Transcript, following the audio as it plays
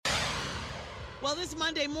Well, this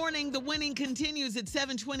Monday morning, the winning continues at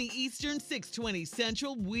 7:20 Eastern, 6:20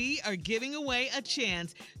 Central. We are giving away a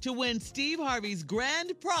chance to win Steve Harvey's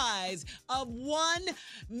grand prize of $1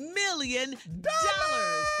 million.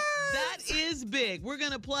 That is big. We're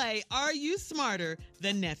going to play Are You Smarter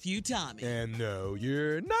Than Nephew Tommy? And no,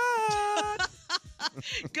 you're not.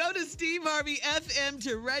 Go to Steve Harvey FM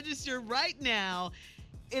to register right now.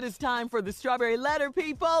 It is time for the Strawberry Letter,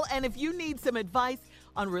 people. And if you need some advice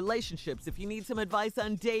on relationships, if you need some advice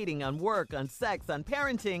on dating, on work, on sex, on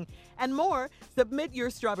parenting, and more, submit your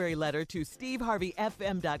Strawberry Letter to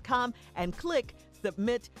steveharveyfm.com and click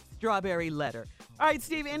Submit Strawberry Letter. All right,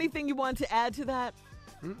 Steve, anything you want to add to that?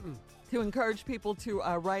 To encourage people to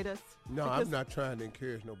write us? No, I'm not trying to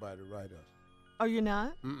encourage nobody to write us. Oh, you're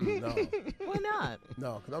not? No. Why not?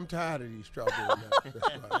 No, because I'm tired of these strawberry nuts. That's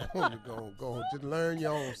right. I want you to go just learn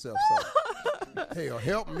your own self something. Hell,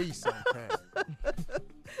 help me sometime.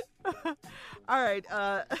 All right,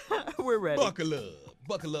 we're ready. Buckle up.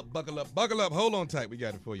 Buckle up, buckle up, buckle up. Hold on tight. We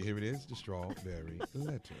got it for you. Here it is, the Strawberry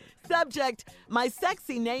Letter. Subject, my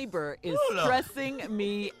sexy neighbor is stressing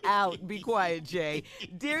me out. Be quiet, Jay.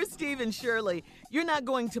 Dear Steve and Shirley, you're not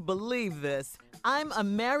going to believe this. I'm a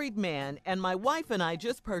married man, and my wife and I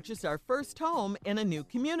just purchased our first home in a new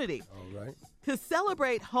community. All right. To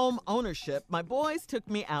celebrate home ownership, my boys took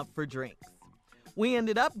me out for drinks. We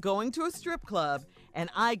ended up going to a strip club, and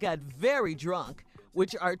I got very drunk,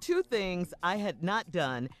 which are two things I had not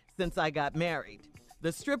done since I got married.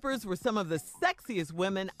 The strippers were some of the sexiest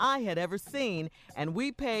women I had ever seen, and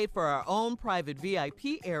we paid for our own private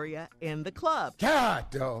VIP area in the club. God,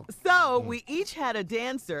 dog. So we each had a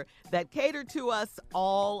dancer that catered to us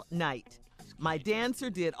all night. My dancer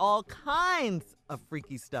did all kinds of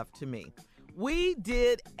freaky stuff to me. We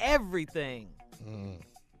did everything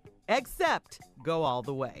except go all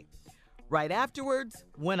the way. Right afterwards,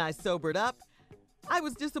 when I sobered up, I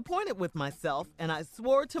was disappointed with myself, and I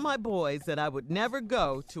swore to my boys that I would never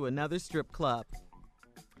go to another strip club.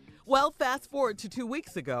 Well, fast forward to 2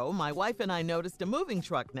 weeks ago, my wife and I noticed a moving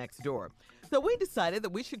truck next door. So we decided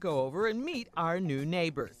that we should go over and meet our new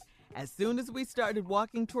neighbors. As soon as we started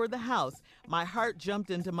walking toward the house, my heart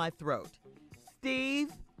jumped into my throat.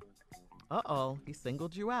 Steve, he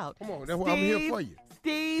singled you out. Come on, that's why I'm here for you.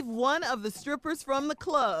 Steve, one of the strippers from the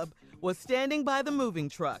club, was standing by the moving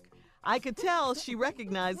truck. I could tell she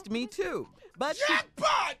recognized me too. But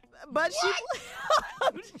Jackpot! she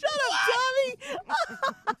shut up,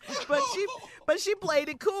 Tommy. but she played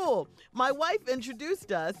it cool. My wife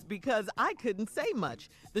introduced us because I couldn't say much.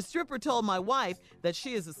 The stripper told my wife that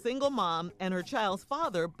she is a single mom and her child's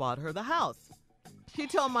father bought her the house. She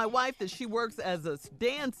told my wife that she works as a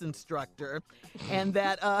dance instructor and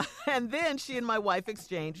that and then she and my wife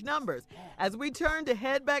exchanged numbers. As we turned to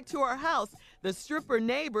head back to our house, the stripper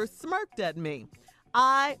neighbor smirked at me.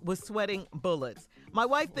 I was sweating bullets. My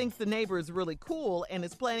wife thinks the neighbor is really cool and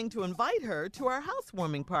is planning to invite her to our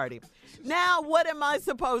housewarming party. Now, what am I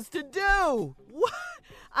supposed to do? What?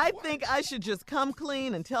 I think I should just come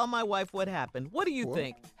clean and tell my wife what happened. What do you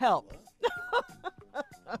think? Help.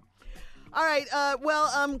 All right.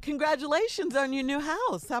 Congratulations on your new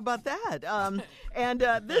house. How about that?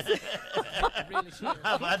 This is...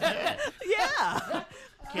 How about that? Yeah.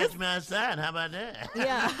 Catch me outside. How about that?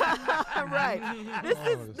 Yeah, right. This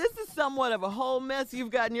is somewhat of a whole mess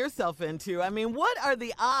you've gotten yourself into. I mean, what are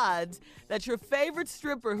the odds that your favorite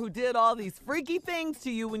stripper who did all these freaky things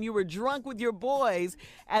to you when you were drunk with your boys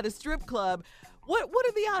at a strip club, what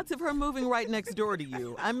are the odds of her moving right next door to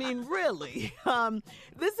you? I mean, really.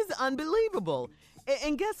 This is unbelievable.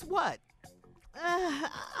 And guess what?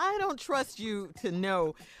 I don't trust you to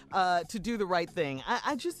know to do the right thing.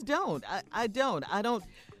 I just don't. I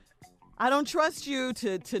don't trust you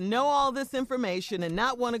to know all this information and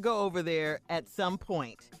not want to go over there at some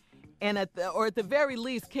point. And at the very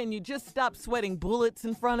least, can you just stop sweating bullets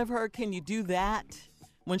in front of her? Can you do that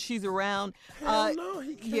when she's around? Hell no,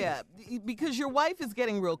 he can't. Yeah, because your wife is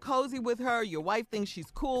getting real cozy with her. Your wife thinks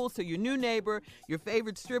she's cool, so your new neighbor, your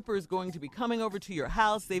favorite stripper, is going to be coming over to your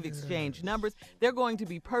house. They've exchanged numbers. They're going to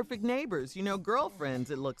be perfect neighbors,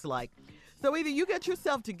 girlfriends, it looks like. So either you get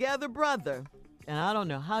yourself together, brother, and I don't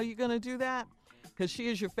know how you're going to do that, because she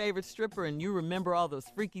is your favorite stripper and you remember all those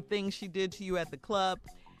freaky things she did to you at the club.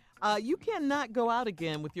 You cannot go out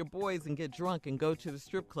again with your boys and get drunk and go to the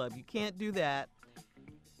strip club. You can't do that.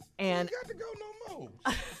 And You got to go no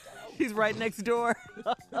more. she's right next door.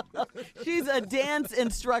 She's a dance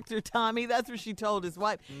instructor, Tommy. That's what she told his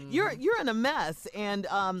wife. You're in a mess, and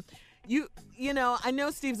you know, I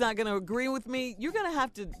know Steve's not going to agree with me. You're going to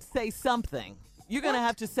have to say something. You're going to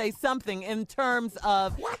have to say something in terms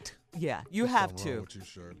of What? Yeah, you There's have something wrong to. with you,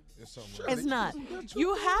 Shirley. It's something wrong. It's not.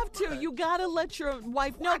 You have to. You gotta let your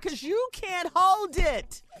wife know because you can't hold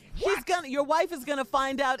it. Your wife is gonna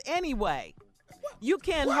find out anyway. You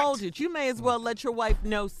can't hold it. You may as well let your wife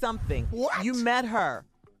know something. What? You met her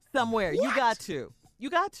somewhere. You What? got to. You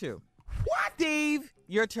got to. What? Steve,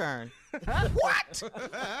 your turn. What?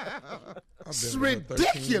 I've It's been with her 13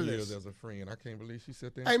 ridiculous. years as a friend. I can't believe she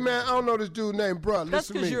said that. Hey, man, I don't know this dude named Bruh. That's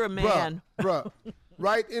Listen to 'cause me. you're a man. Bruh.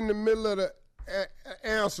 Right in the middle of the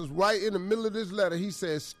answers, right in the middle of this letter, he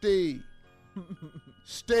says, Steve.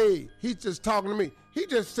 Steve. He's just talking to me. He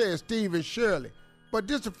just said Steve and Shirley. But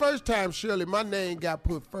this is the first time, Shirley, my name got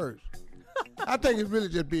put first. I think it's really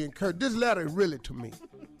just being curt. This letter is really to me.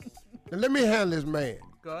 Now, let me handle this man.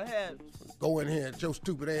 Go ahead. Go in here and your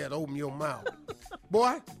stupid ass open your mouth.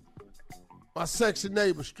 Boy, my sexy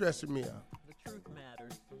neighbor stressing me out. The truth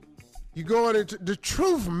matters. You going into the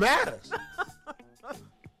truth matters.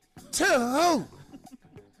 Tell who?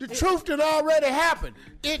 The truth that already happened.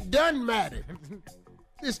 It doesn't matter.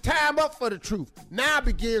 It's time up for the truth. Now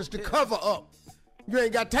begins to cover up. You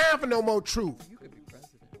ain't got time for no more truth. You could be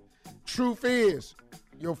president. Truth is,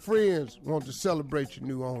 your friends want to celebrate your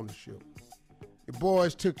new ownership. Your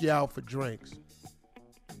boys took you out for drinks.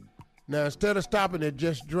 Now, instead of stopping at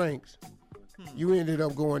just drinks, you ended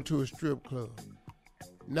up going to a strip club.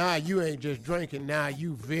 Now you ain't just drinking, now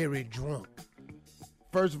you very drunk.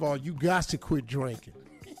 First of all, you got to quit drinking.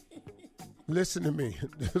 Listen to me.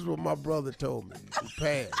 This is what my brother told me. He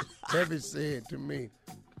passed. Heavy said to me,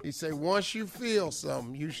 he said, once you feel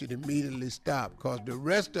something, you should immediately stop because the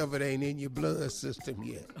rest of it ain't in your blood system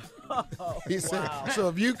yet. He said, so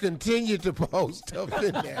if you continue to post stuff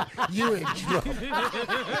in there, you in trouble.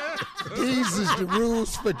 These is the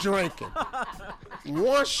rules for drinking.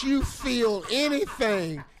 Once you feel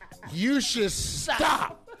anything, you should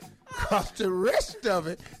stop because the rest of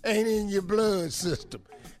it ain't in your blood system.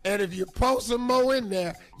 And if you post some more in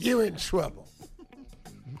there, you in trouble.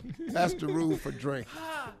 That's the rule for drinking.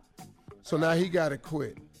 So now he got to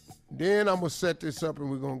quit. Then I'm going to set this up and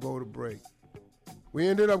we're going to go to break. We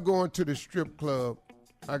ended up going to the strip club,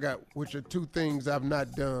 which are two things I've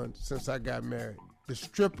not done since I got married. The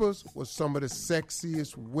strippers were some of the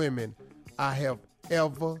sexiest women I have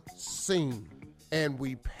ever seen. And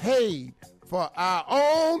we paid for our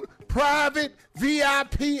own private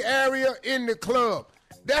VIP area in the club.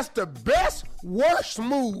 That's the best, worst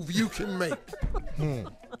move you can make.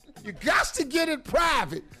 You got to get it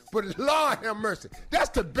private, but Lord have mercy. That's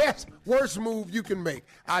the best, worst move you can make.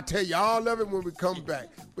 I'll tell you all of it when we come back.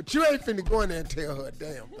 But you ain't finna go in there and tell her a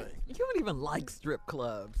damn thing. You don't even like strip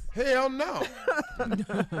clubs. Hell no.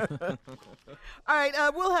 All right,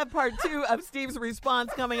 we'll have part 2 of Steve's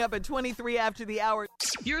response coming up at 23 after the hour.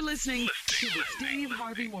 You're listening to the Steve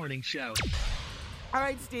Harvey Morning Show. All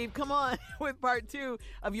right, Steve, come on with part 2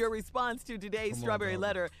 of your response to today's Strawberry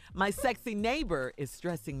Letter. My sexy neighbor is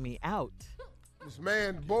stressing me out. This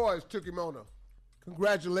man's boys took him on a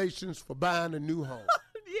congratulations for buying a new home.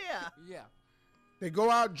 Yeah. They go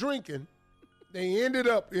out drinking. They ended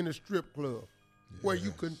up in a strip club where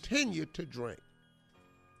you continue to drink.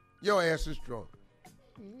 Your ass is drunk.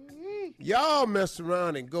 Y'all mess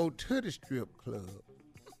around and go to the strip club.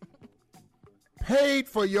 Paid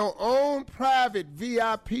for your own private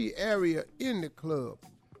VIP area in the club.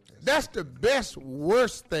 That's the best,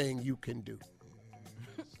 worst thing you can do.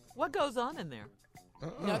 What goes on in there?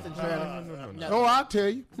 Nothing, Shirley. Oh, I'll tell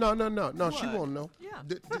you. No, she What? won't know.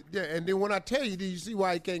 Yeah. And then when I tell you, do you see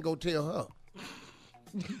why you can't go tell her?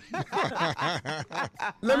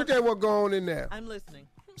 Let me tell you what going on in there. I'm listening.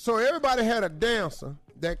 So everybody had a dancer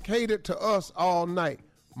that catered to us all night.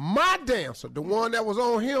 My dancer, the one that was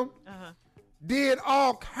on him, did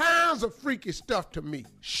all kinds of freaky stuff to me,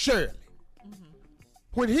 Shirley.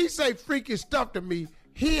 When he say freaky stuff to me,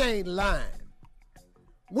 he ain't lying.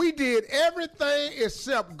 We did everything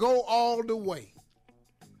except go all the way.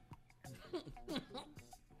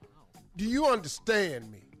 Do you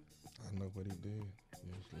understand me? I know what he did.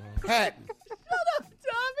 Patting,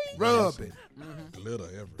 Tommy. rubbing, Glitter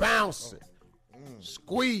everywhere. bouncing,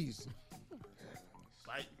 squeezing,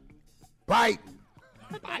 Fight. biting,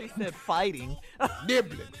 I thought he said fighting.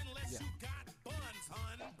 nibbling.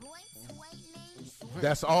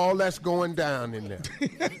 That's all that's going down in there.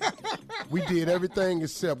 We did everything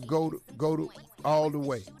except go to all the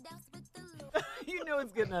way. You know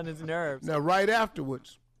it's getting on his nerves. Now, right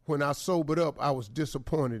afterwards, when I sobered up, I was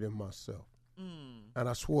disappointed in myself. And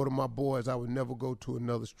I swore to my boys I would never go to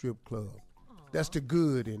another strip club. That's the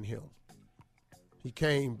good in him. He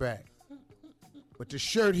came back. But the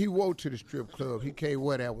shirt he wore to the strip club, he can't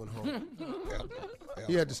wear that one home.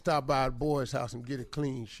 He had to stop by the boys' house and get a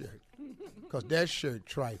clean shirt. because that shirt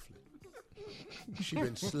trifling. She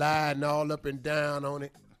been sliding all up and down on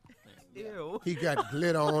it. Ew. He got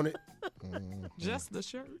glitter on it. Just the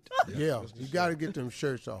shirt. Yeah, you got to get them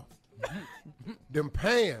shirts off. Them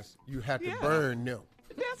pants, you have to burn them.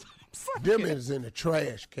 That's what I'm saying. Them is in the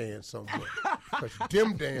trash can somewhere. Because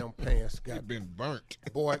them damn pants got Been burnt.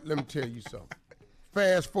 Boy, let me tell you something.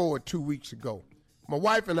 Fast forward 2 weeks ago. My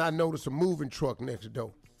wife and I noticed a moving truck next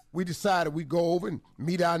door. We decided we'd go over and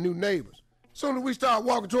meet our new neighbors. Soon as we started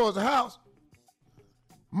walking towards the house,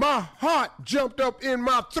 my heart jumped up in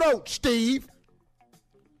my throat, Steve.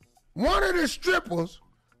 One of the strippers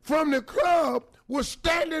from the club was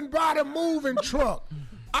standing by the moving truck.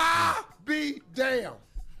 I be damned.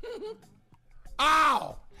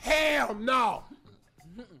 Oh, hell no.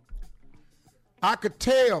 I could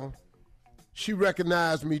tell she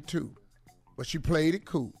recognized me too, but she played it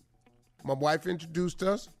cool. My wife introduced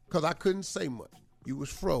us because I couldn't say much. You was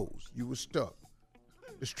froze. You was stuck.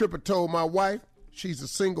 The stripper told my wife she's a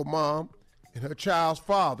single mom and her child's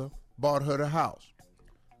father bought her the house.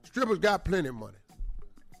 Strippers got plenty of money.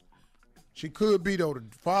 She could be, though. The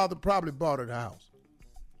father probably bought her the house.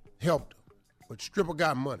 Helped her. But stripper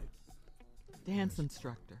got money. Dance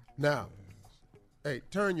instructor. Now, hey,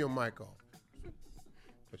 turn your mic off.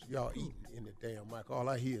 Because y'all eating in the damn mic. All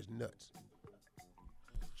I hear is nuts.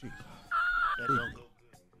 Jeez. That don't go.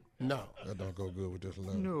 No. That don't go good with this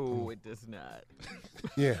love. No, it does not.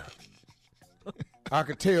 Yeah. I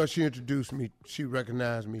could tell she introduced me. She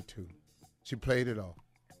recognized me, too. She played it off.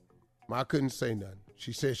 I couldn't say nothing.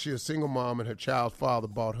 She said she's a single mom and her child's father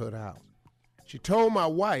bought her the house. She told my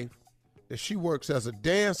wife that she works as a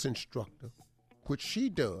dance instructor, which she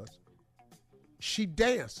does. She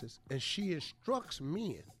dances and she instructs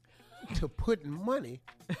men to put money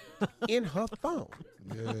in her thumb.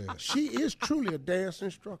 Yeah. She is truly a dance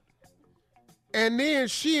instructor. And then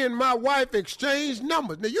she and my wife exchanged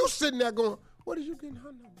numbers. Now you sitting there going, what are you getting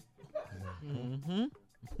her number?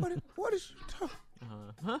 What is she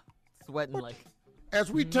talking? Sweating like. As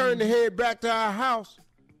we turned to head back to our house,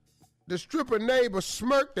 the stripper neighbor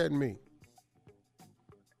smirked at me.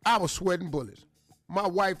 I was sweating bullets. My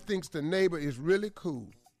wife thinks the neighbor is really cool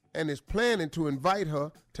and is planning to invite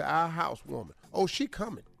her to our housewarming. Oh, she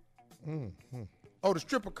coming. Oh, the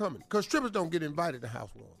stripper coming. Because strippers don't get invited to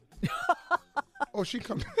housewarming. Oh, she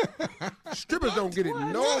coming. Strippers don't get it.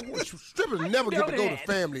 No, strippers never get to go to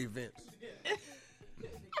family events.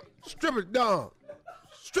 Strippers don't.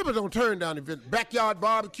 Strippers don't turn down events. Backyard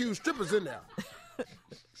barbecue, strippers in there.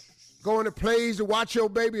 Going to plays to watch your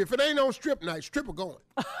baby. If it ain't on strip night, stripper going.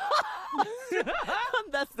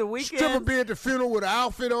 That's the weekend. Stripper be at the funeral with an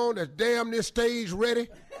outfit on that's damn near stage ready.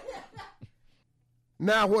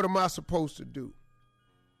 Now what am I supposed to do?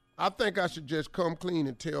 I think I should just come clean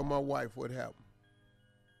and tell my wife what happened.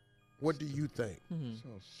 What do you think?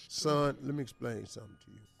 Son, let me explain something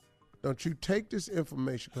to you. Don't you take this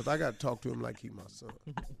information, because I got to talk to him like he my son.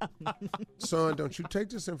 Son, don't you take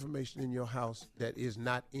this information in your house that is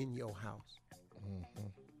not in your house.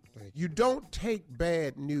 You don't take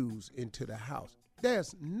bad news into the house.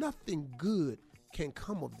 There's nothing good can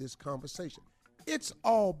come of this conversation. It's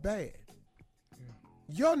all bad.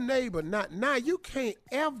 Your neighbor, now you can't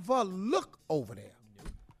ever look over there.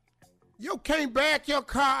 You can't back your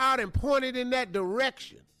car out and point it in that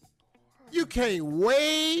direction. You can't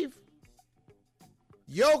wave.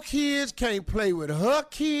 Your kids can't play with her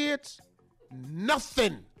kids.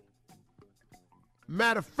 Nothing.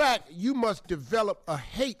 Matter of fact, you must develop a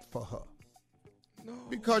hate for her. No.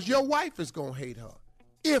 Because your wife is going to hate her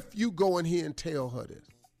if you go in here and tell her this.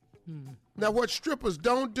 Now, what strippers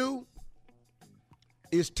don't do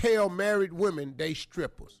is tell married women they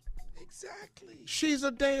strippers. Exactly. She's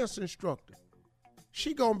a dance instructor.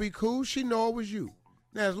 She going to be cool. She know it was you.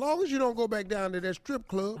 Now, as long as you don't go back down to that strip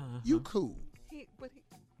club, you cool.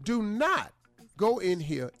 Do not go in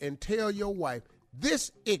here and tell your wife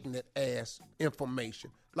this ignorant ass information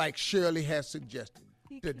like Shirley has suggested.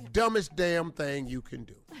 The dumbest damn thing you can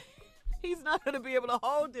do. He's not going to be able to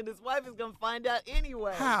hold it. His wife is going to find out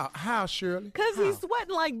anyway. How, Shirley? Because he's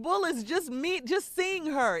sweating like bullets just seeing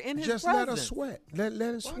her in his Just presence. let her sweat. Let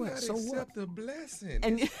her Why sweat. not So what? accept the blessing?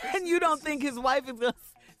 And you don't think his wife is going to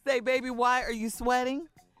say, baby, why are you sweating?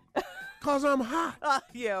 Because I'm hot.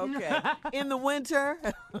 Yeah, okay. In the winter.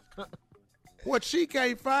 What she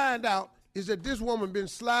can't find out is that this woman been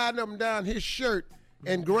sliding up and down his shirt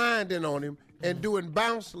and grinding on him and doing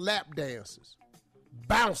bounce lap dances.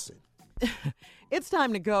 Bouncing. It's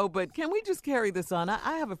time to go, but can we just carry this on?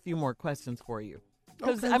 I have a few more questions for you.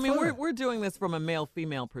 Because, Okay, I mean, fine. we're doing this from a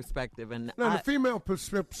male-female perspective. And No, the female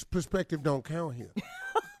perspective don't count here.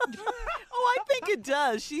 I think it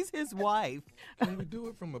does. She's his wife. Can we do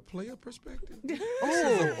it from a player perspective? This Oh,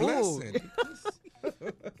 is a blessing.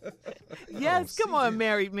 Yes, come on,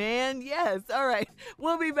 married man. Yes. All right.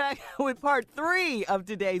 We'll be back with part 3 of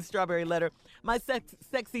today's Strawberry Letter. My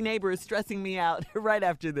sexy neighbor is stressing me out right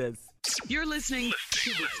after this. You're listening to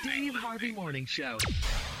the Steve Harvey Morning Show.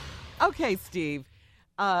 Okay, Steve.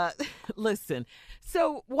 Listen.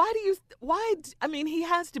 So he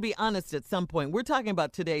has to be honest at some point. We're talking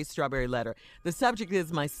about today's Strawberry Letter. The subject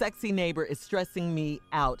is my sexy neighbor is stressing me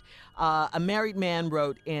out. A married man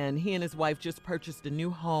wrote in, he and his wife just purchased a new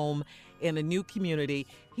home in a new community.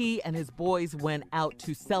 He and his boys went out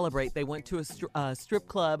to celebrate. They went to a strip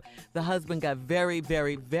club. The husband got very,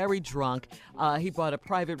 very, very drunk. He bought a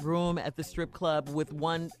private room at the strip club with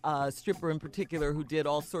one stripper in particular who did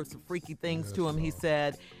all sorts of freaky things to him, he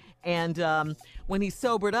said. And when he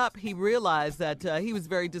sobered up, he realized that he was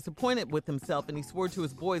very disappointed with himself, and he swore to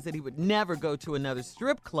his boys that he would never go to another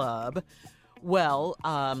strip club. Well,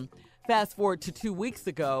 fast forward to 2 weeks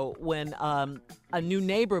ago when a new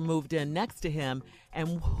neighbor moved in next to him,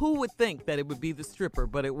 and who would think that it would be the stripper,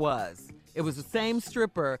 but it was. It was the same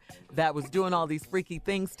stripper that was doing all these freaky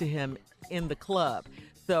things to him in the club.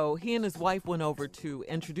 So he and his wife went over to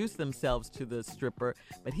introduce themselves to the stripper,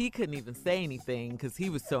 but he couldn't even say anything because he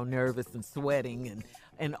was so nervous and sweating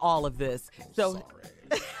and all of this. So,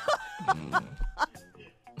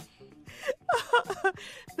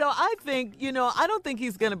 so I think, I don't think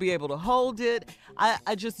he's going to be able to hold it.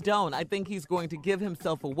 I just don't. I think he's going to give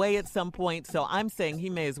himself away at some point. So I'm saying he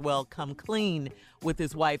may as well come clean with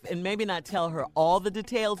his wife and maybe not tell her all the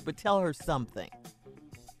details, but tell her something.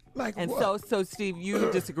 Like And what? so Steve,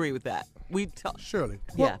 you disagree with that? Shirley,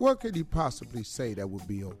 Yeah. what could he possibly say that would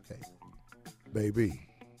be okay? Baby,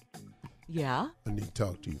 Yeah. I need to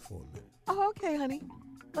talk to you for a minute. Oh, okay, honey.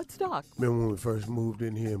 Let's talk. Remember when we first moved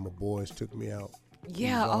in here and my boys took me out?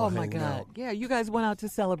 Yeah. We was all Oh my hanging God. out. Yeah. You guys went out to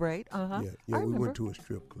celebrate. Yeah, I we remember. went to a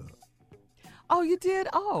strip club. Oh, you did.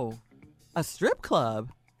 Oh, a strip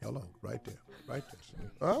club. Hello, right there, son.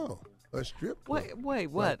 Oh, a strip club. Wait.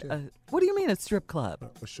 What? there. What do you mean a strip club?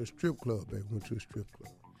 It's a strip club, baby. Went to a strip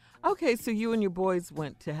club. Okay, so you and your boys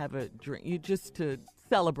went to have a drink. You just to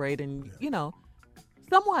celebrate, and some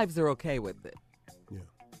wives are okay with it. Yeah.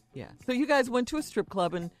 Yeah. So you guys went to a strip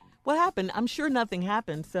club, and what happened? I'm sure nothing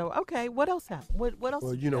happened. So okay, what else happened? What else?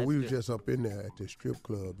 Well, did you guys we was do? just up in there at the strip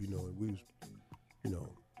club, and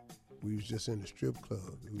we was just in the strip club.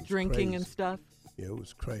 It was drinking crazy. and stuff. Yeah, it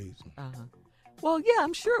was crazy. Well, yeah,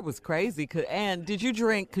 I'm sure it was crazy. And did you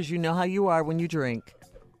drink? Because you know how you are when you drink.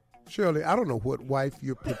 Shirley, I don't know what wife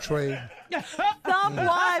you're portraying. Some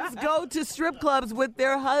wives go to strip clubs with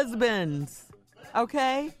their husbands.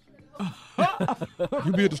 Okay?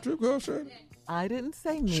 You be at the strip club, Shirley? I didn't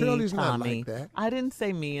say me, Shirley's not Tommy. like that. I didn't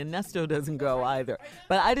say me, and Nesto doesn't go either.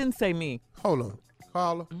 But I didn't say me. Hold on,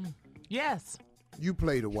 Carla. Yes. You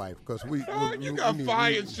play the wife, because we. You got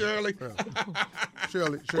fired, Shirley.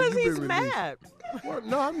 Shirley, Because you he's been released. mad. Well,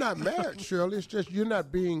 no, I'm not mad, Shirley. It's just you're not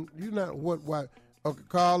what wife. Okay,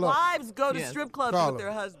 Carla. Wives go to Yes. strip clubs Carla. with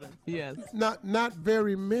their husbands. Yes. Not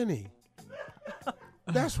very many.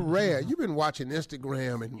 That's rare. You've been watching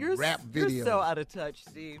Instagram and rap videos. You're so out of touch,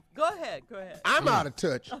 Steve. Go ahead. I'm out of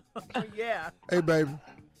touch. Yeah. Hey, baby.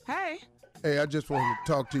 Hey. Hey, I just wanted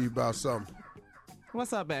to talk to you about something.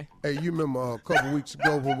 What's up, babe? Hey, you remember a couple weeks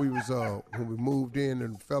ago when we moved in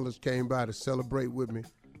and the fellas came by to celebrate with me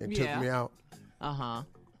and took me out? Uh-huh.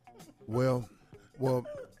 Well, we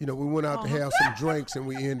went out to have some drinks and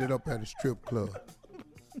we ended up at a strip club.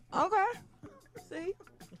 Okay. See?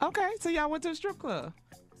 Okay, so y'all went to a strip club.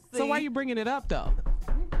 So See? why you bringing it up, though?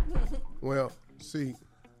 Well, see,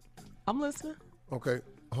 I'm listening. okay,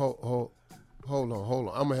 hold on.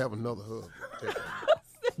 I'm gonna have another hug.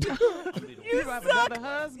 You have suck. another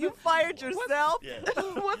husband? You fired yourself?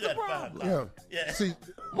 What's the problem? Yeah. See,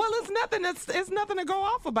 Well, it's nothing to go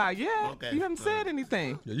off about. Yeah. Okay. You haven't said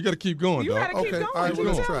anything. Yeah, you got to keep going, You dog. gotta keep okay, going. all right, You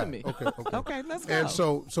well, telling let's try. me. Okay. Okay, let's go. And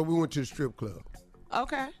so we went to the strip club.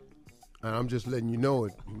 Okay. And I'm just letting you know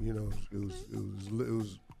it. It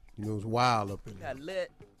was wild up in there. Got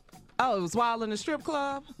lit. Oh, it was wild in the strip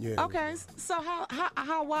club? Yeah, it Okay, so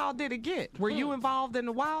how wild did it get? Were you involved in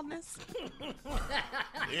the wildness? Here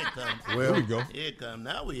it come. Well, Here we go. Here it come.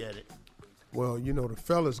 Now we at it. Well, the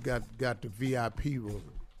fellas got the VIP room.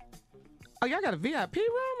 Oh, y'all got a VIP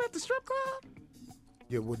room at the strip club?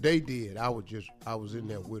 Yeah, what they did, I was in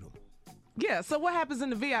there with them. Yeah, so what happens in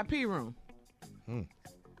the VIP room?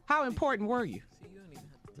 How important were you?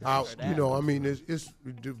 It's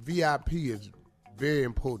the VIP is very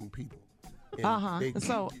important people. And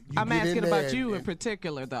So you I'm get in asking there about you in and-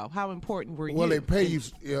 particular, though. How important were you? Well, they pay you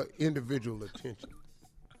individual attention.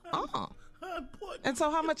 Oh. How important? And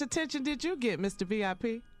so, how much attention did you get, Mr.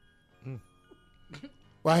 VIP?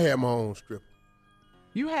 Well, I had my own stripper.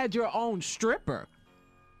 You had your own stripper.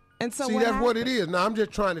 And so, See, what that's what it happened? is. Now, I'm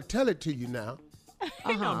just trying to tell it to you now.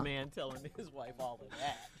 Ain't no man telling his wife all of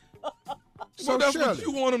that. So, well, that's Shirley, what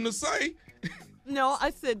you want him to say. No,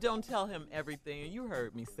 I said don't tell him everything, and you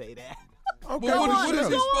heard me say that. okay, Well, well, what is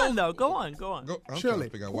Shirley, he Go on, though. Go on. Go, I'm trying Shirley,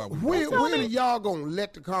 to figure out why we when are y'all going to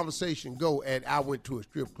let the conversation go at I went to a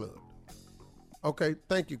strip club? Okay,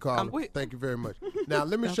 thank you, Carla. Thank you very much. Now,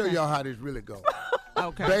 let me show y'all how this really goes.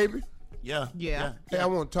 Okay. Baby, Yeah. Yeah. hey, I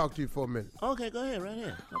want to talk to you for a minute. Okay, go ahead, right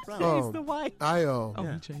here. No problem. He's the wife. Oh,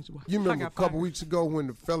 he changed the wife. You I remember a got couple fired. weeks ago when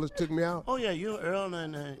the fellas took me out? Oh yeah, you Earl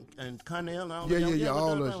and Connell and all Yeah, that.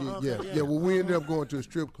 all us. Yeah. Well, we ended up going to a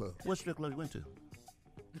strip club. What strip club you went to?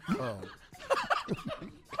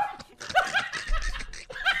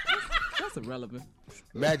 That's irrelevant.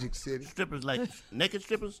 Magic City. Strippers like naked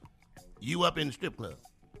strippers? You up in the strip club?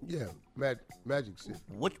 Yeah, Magic City.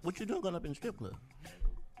 What you doing going up in the strip club?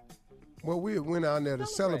 Well, we went out there to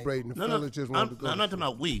celebrate, and the fellas just wanted to go. I'm not talking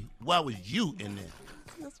about we. Why was you in there?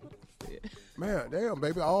 That's what I said. Man, damn,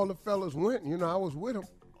 baby, all the fellas went. You know, I was with them.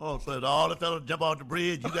 Oh, so if all the fellas jump off the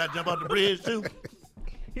bridge, you got to jump off the bridge too?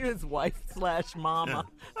 His wife/mama.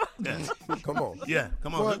 Yeah. Come on. Yeah,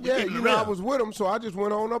 come on. Well, we're yeah, keeping it you know, I real. was with them, so I just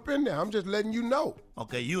went on up in there. I'm just letting you know.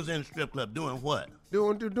 Okay, you was in the strip club doing what?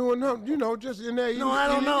 Doing nothing, you know, just in there. Eating, I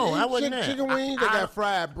don't know. eating I wasn't there. Chicken wings. They got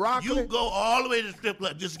fried broccoli. You go all the way to the strip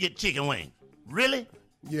club just to get chicken wings. Really?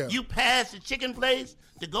 Yeah. You pass the chicken place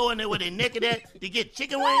to go in there where they naked at to get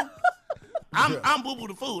chicken wings? I'm Boo Boo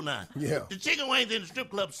the Fool now. Yeah. The chicken wings in the strip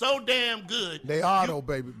club so damn good. They are though,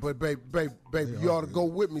 baby. But baby, you ought to go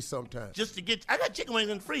with me sometime. Just to get, I got chicken wings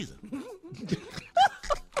in the freezer.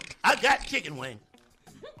 I got chicken wings.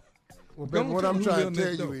 Well, baby, what I'm trying to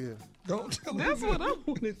tell you is, Don't tell him. That's what I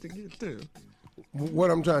wanted to get to.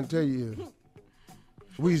 what I'm trying to tell you is,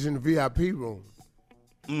 we was in the VIP room,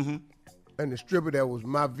 and the stripper that was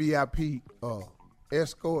my VIP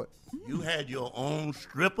escort. You had your own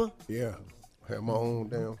stripper? Yeah, had my own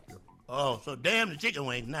damn stripper. Oh, so damn the chicken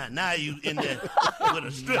wings. Now you in there with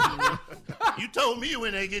a stripper. You told me you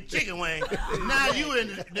in there to get chicken wings. Now you in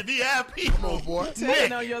the VIP. Come on, boy.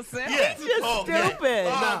 Telling on yourself. Yeah. Just Okay. stupid.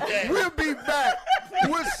 Okay. We'll be back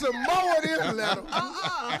with some more of this letter.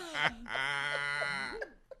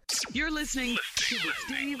 You're listening to the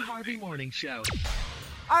Steve Harvey Morning Show.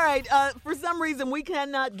 All right, for some reason, we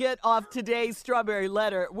cannot get off today's strawberry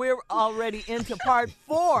letter. We're already into part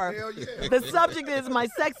 4. Hell yeah. The subject is my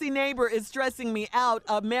sexy neighbor is stressing me out.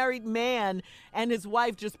 A married man and his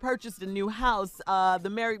wife just purchased a new house. The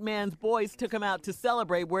married man's boys took him out to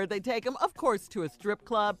celebrate. Where'd they take him? Of course, to a strip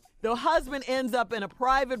club. The husband ends up in a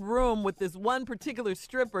private room with this one particular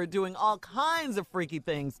stripper doing all kinds of freaky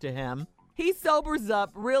things to him. He sobers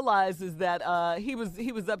up, realizes that he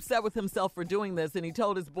was upset with himself for doing this, and he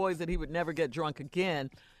told his boys that he would never get drunk again.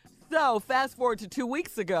 So fast forward to 2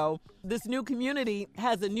 weeks ago, this new community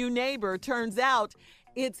has a new neighbor. Turns out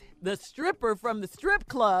it's the stripper from the strip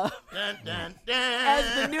club Dun, dun, dun.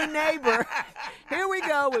 as the new neighbor. Here we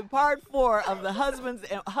go with part 4 of the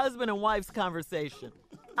husband and wife's conversation.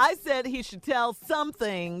 I said he should tell some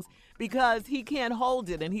things because he can't hold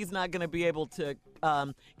it and he's not going to be able to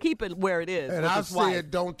keep it where it is. And with I his said, wife.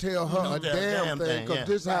 don't tell her Don't a tell damn thing, thing, because yeah.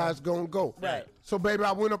 this how it's going to go. Right. So, baby,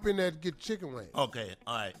 I went up in there to get chicken wings. Okay,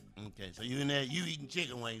 all right. Okay, so you in there, you eating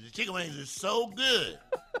chicken wings. The chicken wings are so good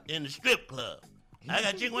in the strip club. I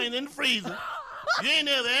got chicken wings in the freezer. You ain't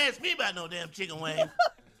never asked me about no damn chicken wings.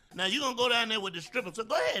 Now you gonna go down there with the stripper. So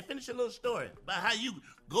go ahead, finish your little story about how you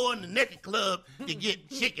go in the naked club to get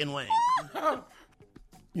chicken wings.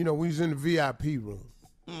 You know, we was in the VIP room.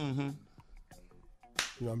 Mm-hmm.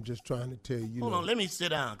 You know, I'm just trying to tell you. Hold on, let me sit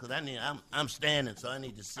down because I'm standing, so I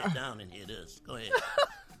need to sit down and hear this. Go ahead.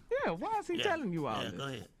 Yeah, why is he Yeah. telling you all Yeah, this? go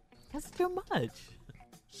ahead. That's too much.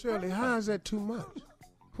 Shirley, how is that too much?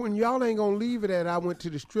 When y'all ain't going to leave it at I went to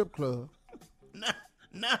the strip club.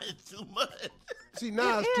 Now it's too much. See,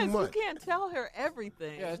 now it's too much. You can't tell her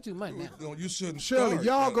everything. Yeah, it's too much now. No, you shouldn't. Shirley, start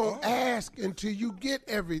y'all at going all. to ask until you get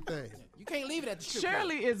everything. You can't leave it at the strip club.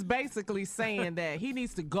 Shirley is basically saying that he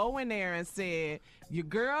needs to go in there and say, "Your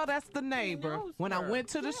girl, that's the neighbor. knows When I her. went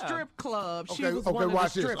to the Yeah. strip club, she Okay, was okay, one of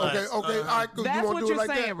watch the this. strippers." Okay, all right, good. That's You want what to do you're it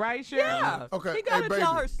like saying, that? right, Shirley? Yeah. Okay, He got to hey,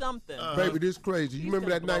 tell baby. her something. Baby, this crazy. You He's remember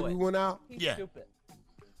gonna that night blow we it. went out? He's Yeah. stupid.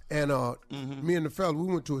 And me and the fella, we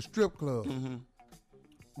went to a strip club.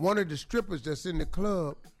 One of the strippers that's in the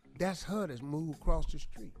club That's her that's moved across the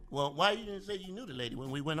street. Well, why you didn't say you knew the lady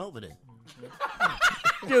when we went over there?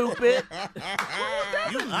 Stupid.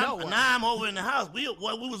 Now I'm over in the house. We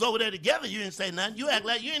was over there together. You didn't say nothing. You act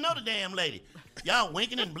like you didn't know the damn lady. Y'all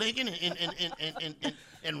winking and blinking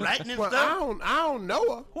and writing and Well, stuff. I don't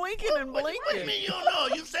know her. Winking and What do you blinking. mean you don't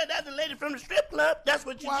know? You said that's the lady from the strip club. That's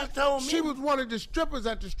what you just told me. She was one of the strippers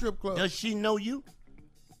at the strip club. Does she know you?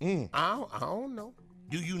 I don't know.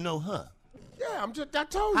 Do you know her? Yeah, I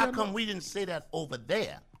told you. How come we didn't say that over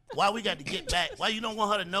there? Why we got to get back? Why you don't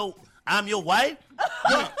want her to know I'm your wife?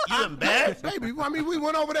 You embarrassed? Baby, I mean, we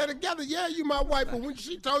went over there together. Yeah, you my wife, but when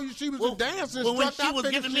she told you she was a dancing Well, when instructor, she was I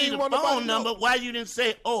figured giving she me didn't the want nobody phone to know. number, why you didn't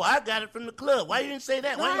say, oh, I got it from the club? Why you didn't say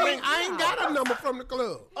that? No, I ain't got a number from the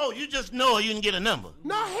club. Oh, you just know her, you didn't get a number.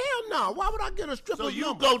 No, hell no. Why would I get a stripper's So you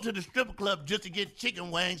number? go to the stripper club just to get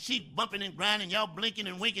chicken wings. She bumping and grinding, y'all blinking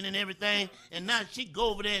and winking and everything. And now she go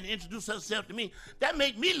over there and introduce herself to me. That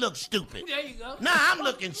make me look stupid. There you go. Now I'm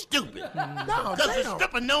looking stupid. No, Because the damn.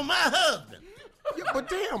 stripper know my husband. Yeah, but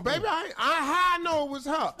damn, baby, how I know it was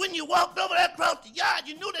her? When you walked over there across the yard,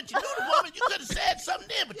 you knew that you knew the woman. You could have said something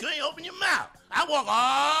then, but you ain't open your mouth. I walk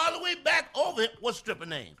all the way back over it. What's stripper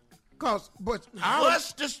name?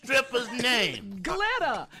 What's the stripper's name?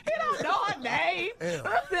 Glitter. He don't know her name.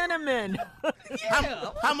 Cinnamon.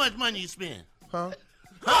 How much money you spend? Huh?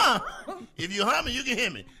 Huh? If you hear me, you can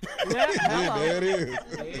hear me. Yeah, there it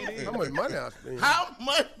is. How much money I spent? How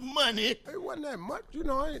much money? It wasn't that much,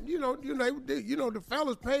 the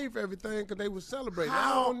fellas paid for everything because they was celebrating.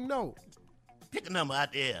 How? I don't know. Pick a number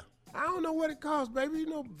out there. I don't know what it costs, baby.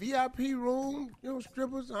 VIP room,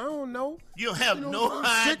 strippers. I don't know. You have no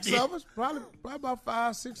idea. 6 of us, probably about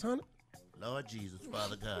 500-600. Lord Jesus,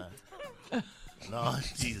 Father God. Lord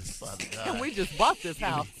Jesus, Father God. We just bought this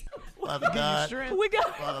house. Father God. strength. We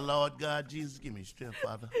got. Father, Lord God, Jesus, give me strength,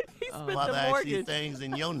 Father. He spent Father, the I ask these mortgage. things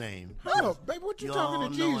in your name. Oh, baby, what you You talking all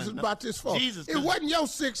to know Jesus enough. about this for? Jesus, It wasn't your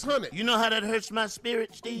 600. You know how that hurts my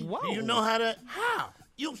spirit, Steve? Whoa. Do you know how that? How?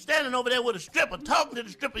 You standing over there with a stripper, talking to the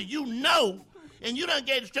stripper you know, and you done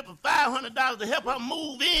gave the stripper $500 to help her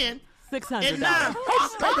move in. $600. And now,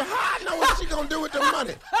 Baby, how I know what she gonna do with the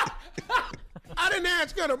money? I didn't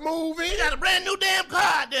ask her to move in. you got a brand new damn car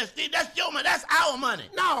out there, Steve. That's your money. That's our money.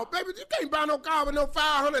 No, baby, you can't buy no car with no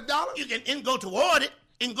 $500. You can go toward it.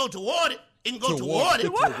 It can go toward it. It can go toward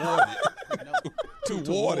it.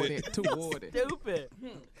 Toward it. Toward it. Stupid.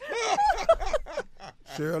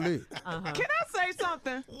 Shirley, Can I say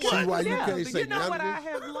something? see why you Yeah, can't say you know what I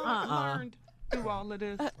nothing? have learned through all of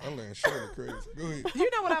this? I learned Shirley crazy. Go ahead. You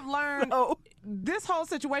know what I've learned? Oh. This whole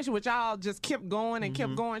situation with y'all just kept going and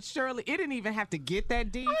kept going. Shirley, it didn't even have to get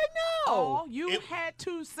that deep. I know. All you It- had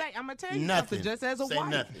to say, I'm going to tell you Nothing. something just as a Say wife.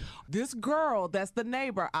 nothing. This girl that's the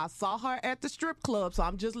neighbor, I saw her at the strip club, so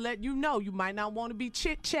I'm just letting you know you might not want to be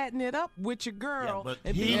chit-chatting it up with your Yeah, girl but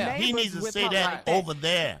and be he neighbors needs to with say her that like that. over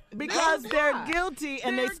there. Because No, they're God. guilty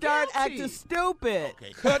and they They're start guilty. acting stupid.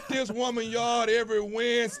 Okay. Cut this woman yard every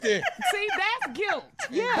Wednesday. See, that's guilt.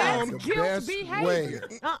 Yeah. That's The guilt best behavior. way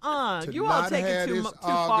To You all not take have it too this too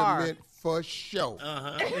far. argument for show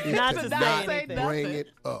is Not to to not not say anything. bring nothing. it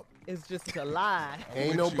up. It's just a lie. Ain't with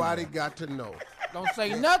you. nobody got to know. Don't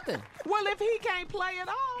say nothing. Well, if he can't play it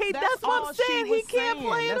off, That's what all I'm she saying. He was can't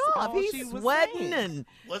saying. play it That's off. all she He's was sweating saying. and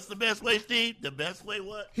What's the best way, Steve? The best way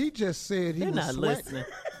what? He just said he they're was not sweating. listening.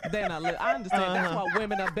 They're not I understand. That's why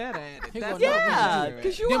women are better at it. He That's gonna know what Yeah, women are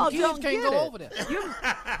because at. you Them all kids don't can't get go it. over there.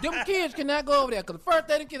 Them kids cannot go over there because the first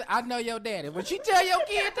thing the kids, I know your daddy. When she tell your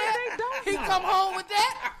kid that, he come home with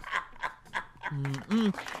that.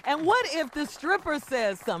 And what if the stripper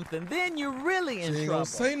says something? Then you're really in She ain't trouble. gonna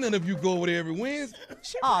say nothing if you go over there every Wednesday.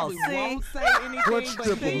 She Oh, probably see? won't say anything, What but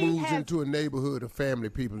stripper she moves has into a neighborhood of family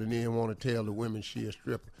people and then want to tell the women she a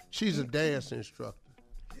stripper? She's a dance instructor.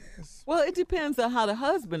 Well, it depends on how the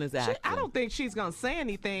husband is acting. I don't think she's gonna say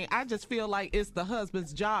anything. I just feel like it's the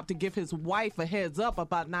husband's job to give his wife a heads up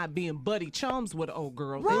about not being buddy chums with old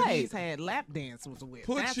girls that Right. he's had lap dances with.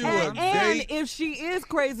 Put That's you all a I'm And saying. date. if she is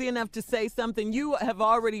crazy enough to say something, you have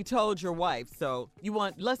already told your wife. So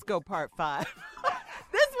let's go part 5.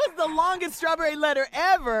 This was the longest strawberry letter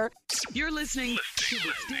ever. You're listening to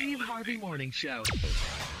the Steve Harvey Morning Show.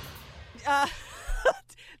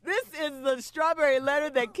 This is the strawberry letter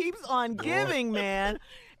that keeps on giving, man.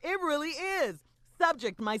 It really is.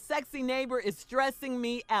 Subject, my sexy neighbor is stressing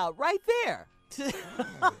me out. Right there.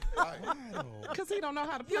 Because he don't know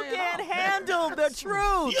how to play You it can't off. handle the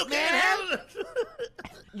truth, You man. can't handle it.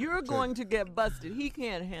 You're going to get busted. He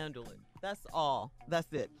can't handle it. That's all.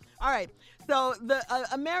 That's it. All right. So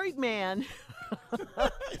a married man.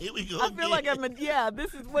 Here we go. I feel like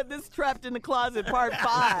this is what this trapped in the closet part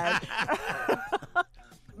 5.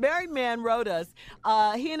 man wrote us.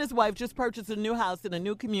 He and his wife just purchased a new house in a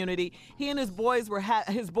new community. He and his boys were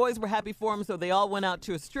happy for him, so they all went out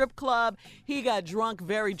to a strip club. He got drunk,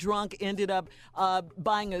 very drunk, ended up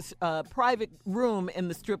buying a private room in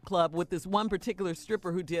the strip club with this one particular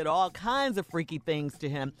stripper who did all kinds of freaky things to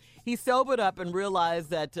him. He sobered up and realized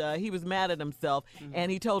that he was mad at himself,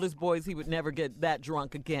 and he told his boys he would never get that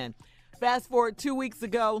drunk again. Fast forward 2 weeks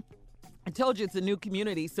ago. I told you it's a new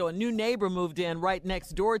community, so a new neighbor moved in right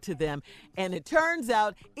next door to them, and it turns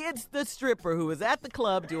out it's the stripper who was at the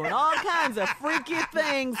club doing all kinds of freaky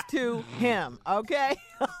things to him, okay?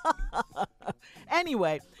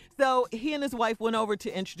 Anyway, so he and his wife went over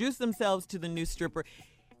to introduce themselves to the new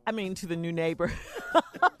to the new neighbor,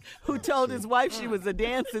 who told his wife she was a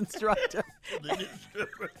dance instructor.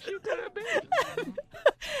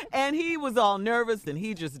 And he was all nervous, and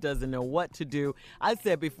he just doesn't know what to do. I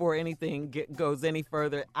said before anything goes any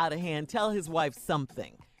further out of hand, tell his wife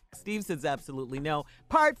something. Steve says absolutely no.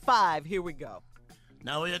 Part 5, here we go.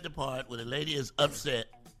 Now we're at the part where the lady is upset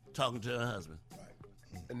talking to her husband.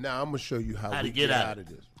 And now I'm going to show you how to we get out of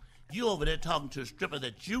this. You over there talking to a stripper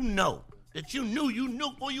that you knew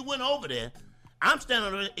before you went over there. I'm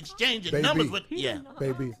standing over there exchanging numbers with... Yeah.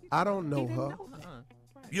 Baby, I don't know her.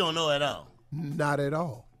 You don't know at all? Not at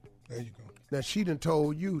all. There you go. Now, she done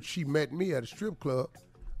told you she met me at a strip club.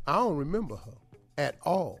 I don't remember her at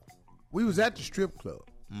all. We was at the strip club,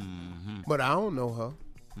 but I don't know her.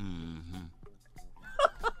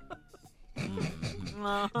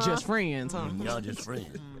 Just friends, huh? Y'all just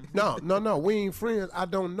friends. No, we ain't friends. I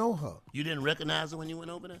don't know her. You didn't recognize her when you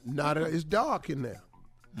went over there? It's dark in there.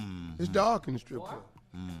 It's dark in the strip club.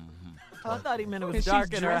 I thought he meant it was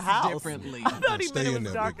dark in her house. Differently. I thought he meant Stay it in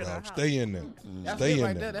was there, dark big in her dog. house. Stay in there. That's Stay it in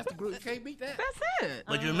right there. there. That's the group. You can't beat that. That's it.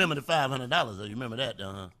 But you remember the $500, though. You remember that,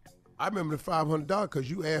 though, huh? I remember the $500 because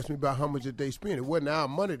you asked me about how much did they spend. It wasn't our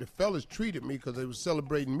money. The fellas treated me because they was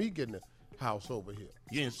celebrating me getting a house over here.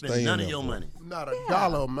 You didn't spend Stay in none of there, your boy. money. Not a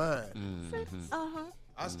dollar of mine.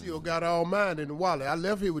 I still got all mine in the wallet. I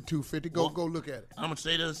left here with $250. Go look at it. I'm going to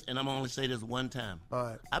say this, and I'm going to only say this one time. All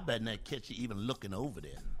right. I better not catch you even looking over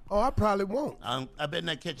there. Oh, I probably won't. I better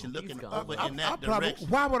not catch you looking over in I that probably, direction.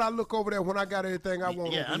 why would I look over there when I got everything I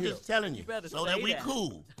want Yeah, over I'm here? just telling you better so say that we that.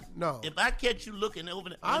 cool. No. If I catch you looking over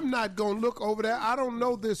there, I'm not going to look over there. I don't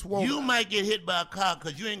know this woman. you might get hit by a car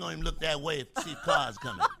because you ain't going to look that way if see cars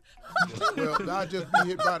coming. Well, I'll just be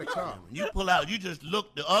hit by the car. When you pull out, you just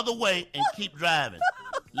look the other way and keep driving.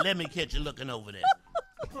 Let me catch you looking over there.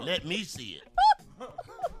 Let me see it.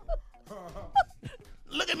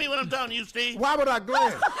 Look at me when I'm talking to you, Steve. Why would I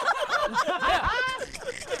glance?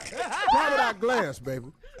 Why would I glance, baby?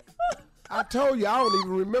 I told you I don't even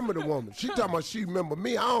remember the woman. She talking about she remember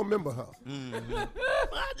me. I don't remember her.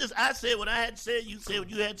 I said what I had to say. You said what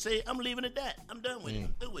you had to say. I'm leaving it at that. I'm done with it.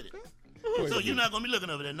 I'm through with it. So you're not going to be looking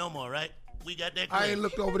over there no more, right? We got that clear. I ain't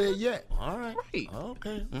looked over there yet. All right. Right.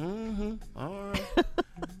 Okay. All right.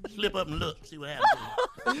 Slip up and look. See what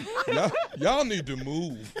happens. Y'all need to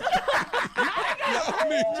move. Y'all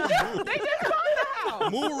need to move. They just found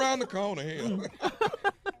out. Move around the corner here.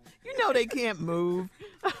 You know they can't move.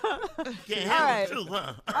 Can't All handle right. the truth,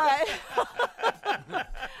 huh? All right.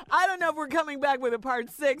 I don't know if we're coming back with a part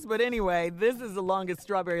 6, but anyway, this is the longest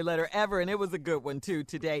strawberry letter ever, and it was a good one, too,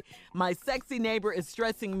 today. My sexy neighbor is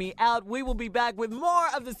stressing me out. We will be back with more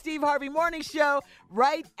of the Steve Harvey Morning Show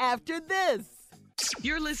right after this.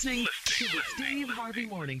 You're listening to the Steve Harvey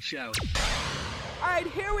Morning Show. All right,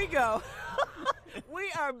 here we go.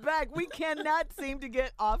 We are back. We cannot seem to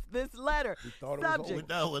get off this letter. thought it was over. Subject. We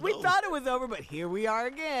thought it was We over. thought it was over, but here we are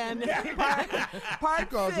again. Part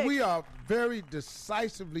Because 6. we are very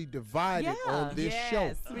decisively divided on this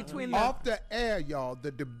show. Between the Off the air, y'all,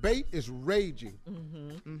 the debate is raging.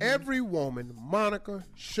 Every woman, Monica,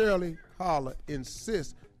 Shirley, Carla,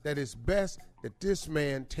 insists that it's best that this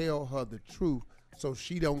man tell her the truth so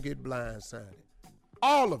she don't get blindsided.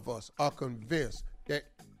 All of us are convinced that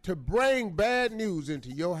to bring bad news into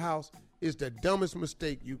your house is the dumbest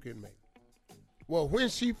mistake you can make. Well, when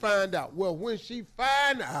she find out, we'll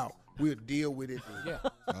deal with it then. Yeah.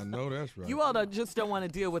 I know that's right. You all just don't want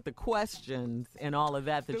to deal with the questions and all of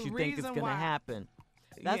that The you think is reason going to why- happen.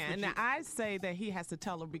 That's yeah, what and you- I say that he has to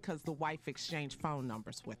tell her because the wife exchanged phone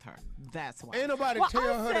numbers with her. That's why. Ain't nobody Well,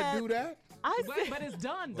 tell I her said- to do that. I But, said, but it's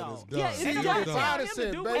done though. it's done. Yeah, it's See, done. your Tell father him to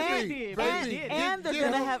said, do what baby, he did. baby, and they're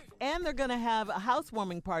get gonna her- have a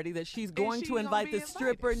housewarming party that she's going she's to gonna invite be the invited.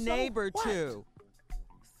 stripper So neighbor what? to.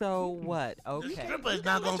 So what? The Okay. stripper is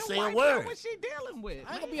not going to Let say your a wife word. know what she dealing with.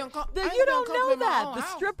 I ain't gonna be uncomfortable. Then you don't know that. The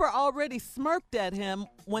stripper already smirked at him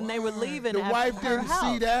when they were leaving The at wife her didn't house.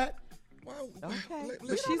 see that. Okay. But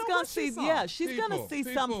Listen, she's know gonna what she see. saw. Yeah, she's gonna see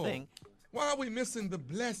people, something. Why are we missing the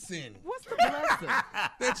blessing What's the blessing?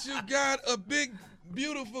 that you got a big,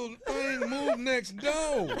 beautiful thing move next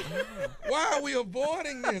door? Why are we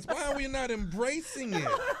avoiding this? Why are we not embracing it?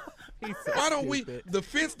 He's so Why don't stupid. the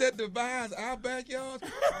fence that divides our backyards,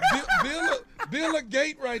 build a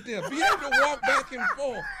gate right there. Be able to walk back and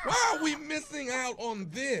forth. Why are we missing out on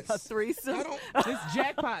this? A threesome? I don't. It's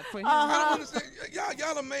jackpot for him. I don't understand.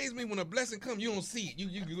 Y'all amaze me when a blessing comes. You don't see it.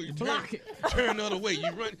 You Block it. Turn the other way. You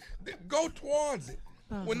run. Go towards it.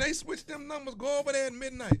 When they switch them numbers, go over there at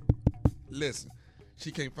midnight. Listen,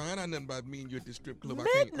 she can't find out nothing about me and you at this strip club.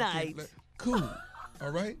 Midnight? Cool. All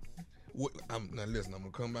right. Now listen, I'm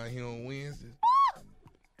gonna come by here on Wednesday.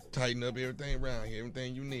 Tighten up everything around here,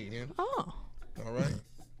 everything you need, huh? Oh. All right.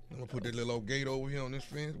 I'm gonna put that little old gate over here on this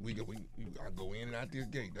fence. I go in and out this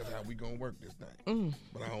gate. That's how we gonna work this thing.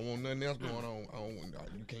 But I don't want nothing else going on.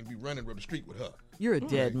 You can't be running up the street with her. You're a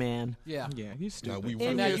dead man. Yeah. Yeah, you Now stupid. we And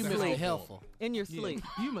will Now be you at the missed the house helpful. In your Yeah. sleep.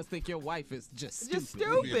 You must think your wife is just stupid. Just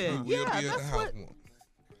more. stupid. We'll Yeah, be at the that's house what. more.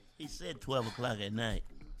 He said 12 o'clock at night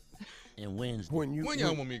and Wednesday. When you When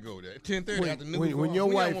y'all want me to go there? 10:30 after noon. when your When y'all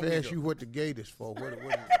wife want me to asks go? you what the gate is for, what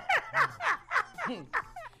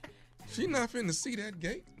She not finna see that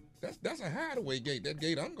gate. That's a hideaway gate. That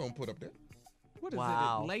gate I'm gonna put up there. What is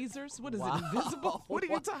Wow. it? Lasers? What is Wow. it? Invisible? What are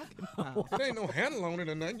you talking about? It ain't no handle on it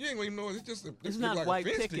or nothing. You ain't gonna even know. It's just It's look not like white a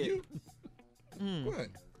fence picket. to you. What?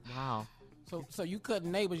 Wow. So you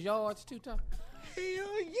cutting neighbors' yards too, Tom?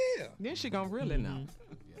 Hell yeah. Then she gonna really know.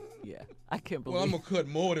 Yeah. I can't Well, believe. I'm gonna cut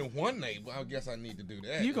more than one neighbor. I guess I need to do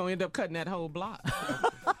that. You gonna end up cutting that whole block.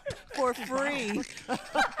 For free.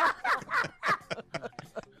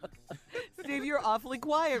 Steve, you're awfully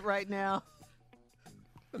quiet right now.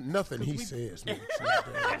 nothing he says makes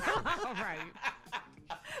sense. All right.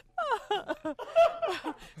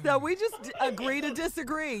 So we just agree to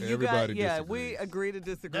disagree. You guys, Everybody yeah, disagrees. we agree to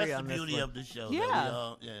disagree That's the on this beauty one. of the show.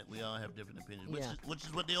 Yeah. That we all have different opinions, Yeah. which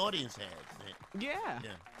is what the audience has. Yeah.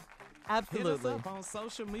 Yeah. Hit us Absolutely. up on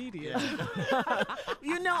social media.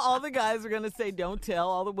 You know, all the guys are going to say don't tell.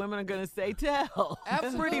 All the women are going to say tell.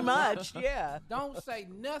 Absolutely. Pretty much, yeah. Don't say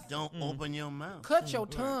nothing. Don't open your mouth. Cut your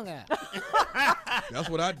tongue out. That's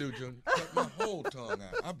what I do, Junior. Cut my whole tongue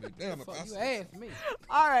out. I'll be damn if So I you say. asked me.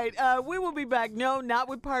 All right, we will be back. No, not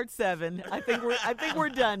with part 7. I think we're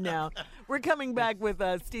done now. We're coming back with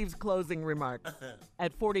Steve's closing remarks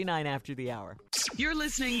at 49 after the hour. You're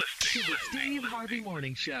listening to the Steve Harvey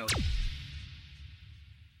Morning Show.